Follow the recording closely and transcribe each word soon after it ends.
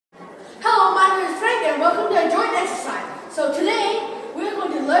So today, we're going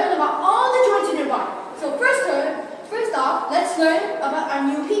to learn about all the joints in your body. So first off, let's learn about our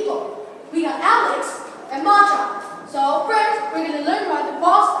new people. We got Alex and Macha. So first, we're going to learn about the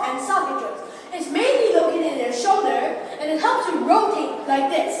boss and socket joints. It's mainly located in their shoulder, and it helps you rotate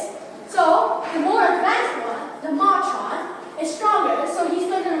like this. So the more advanced one, the Macha, is stronger, so he's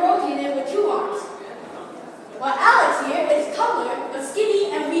going to rotate it with 2 arms. While Alex here is taller, but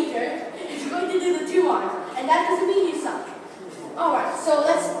skinny and weaker, is going to do the 2 arms, and that doesn't mean you suck. Alright, so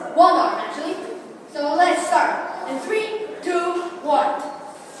let's 1 arm actually. So let's start. In 3, 2, 1.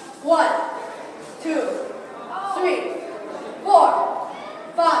 1, 2, 3, 4,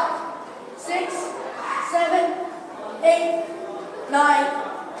 5, 6, 7, 8, 9,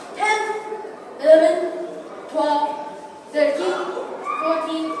 10, 11, 12, 13,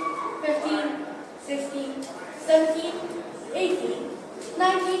 14, 15, 16, 17, 18,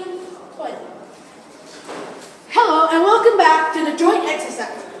 19, 20. Hello and welcome back to the joint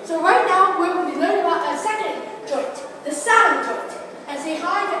exercise. So right now we're going to learn about a second joint, the saddle joint. And say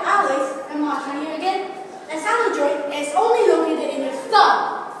hi to Alex and Masha here again. A saddle joint is only located in your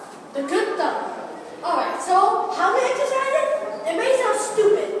thumb, the good thumb. Alright, so how to exercise it? It may sound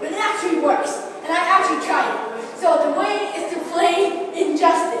stupid, but it actually works. And I actually tried it. So the way is to play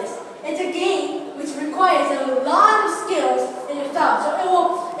Injustice. It's a game which requires a lot of skills in your thumb.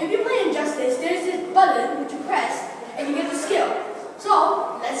 So if you play Injustice, there's this button which you press and you get the skill.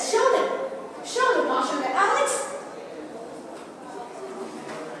 So let's show them. Show them, Masha and Alex.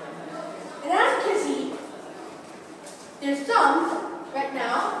 And as you can see, their thumb right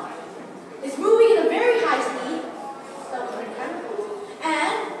now is moving at a very high speed.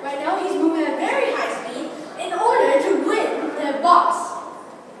 And right now he's moving at a very high speed in order to win the boss.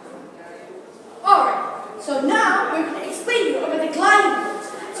 Alright, so now we're going to explain to you about the gliding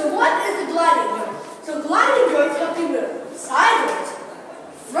joints. So what is the gliding joint? So gliding joints help you move sideways,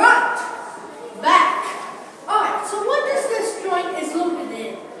 front, back. Alright, so what does this joint is located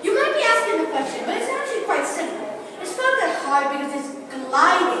in? You might be asking the question, but it's actually quite simple. It's not that hard because it's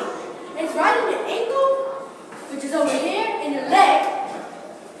gliding. It's right in your ankle, which is over here, in your leg,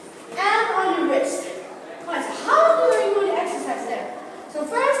 and on your wrist. Alright, so how are you going to exercise there? So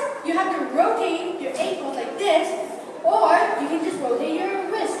first, you have to rotate your ankle like this, or you can just rotate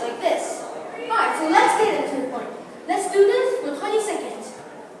your wrist like this. Alright, so let's get into the point. Let's do this for 20 seconds.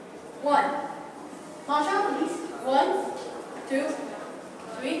 1. Masha, please. 1, 2,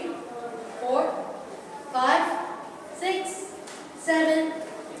 3, 4, 5, 6, 7,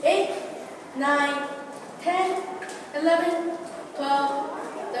 8, 9, 10, 11, 12,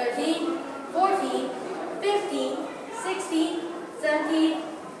 13, 14, 15, 16, 17,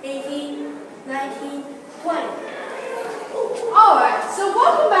 18, 19, 20. Alright, so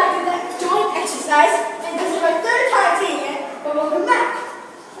welcome back to that joint exercise, and this is my 3rd time seeing it, but welcome back.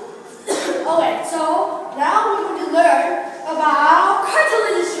 Okay, so now we're going to learn about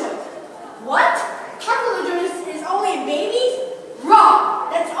cartilaginous joints. What? Cartilaginous is only in babies?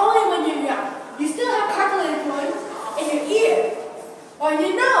 Wrong. That's only when you're young. You still have cartilaginous joints in your ear or in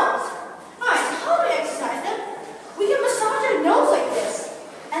your nose. Alright, so how do we exercise them? We can massage our nose like this.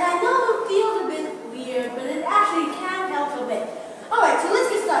 And I know it feels a bit weird, but it actually can help a bit. Alright, so let's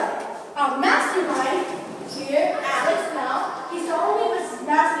get started.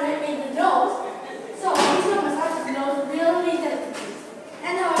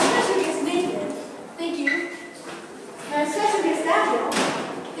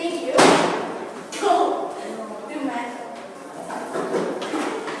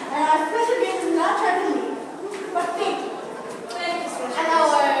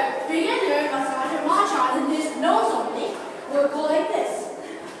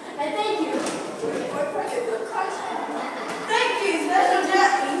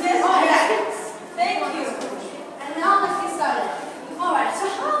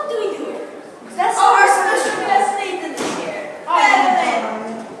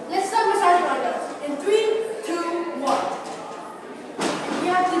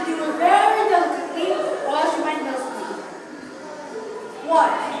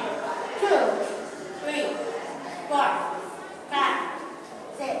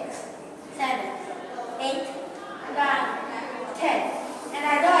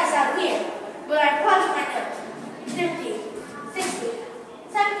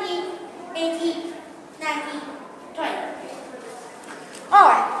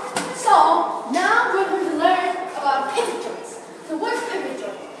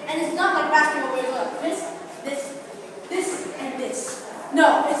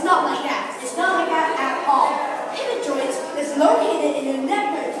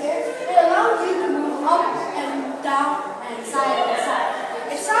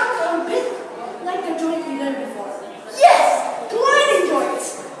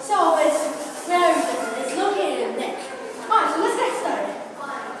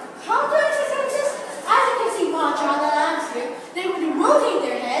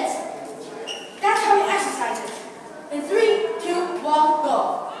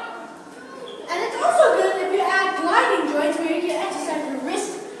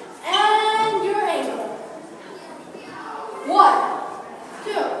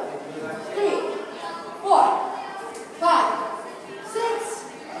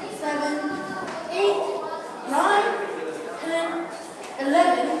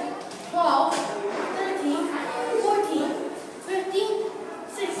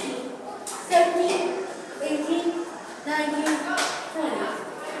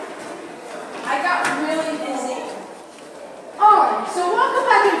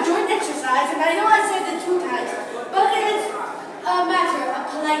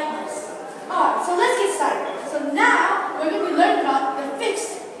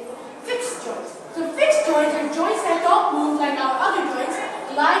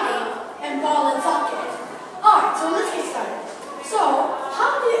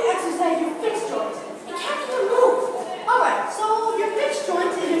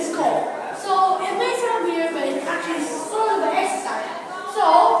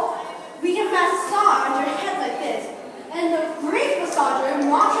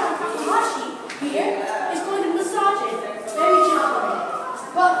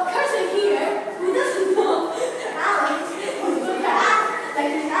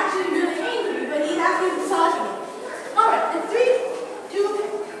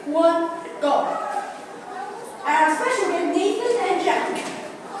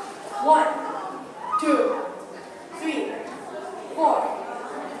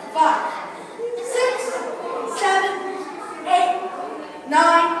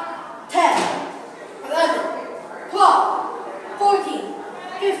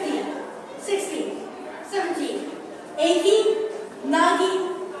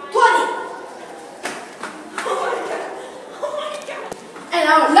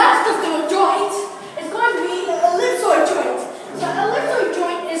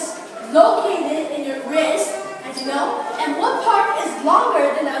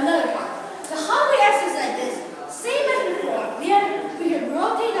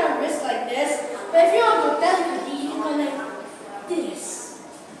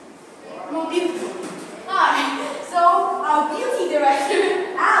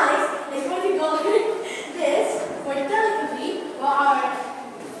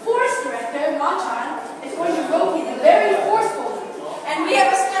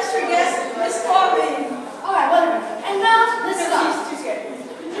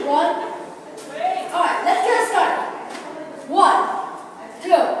 One. Alright, let's get started. 1,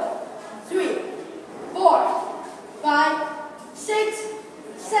 2, 3, 4, 5, 6,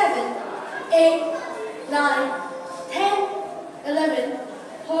 7, 8, 9, 10, 11,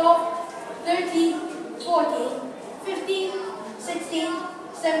 12, 13, 14, 15, 16,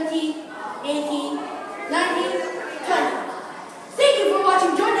 17, 18, 19,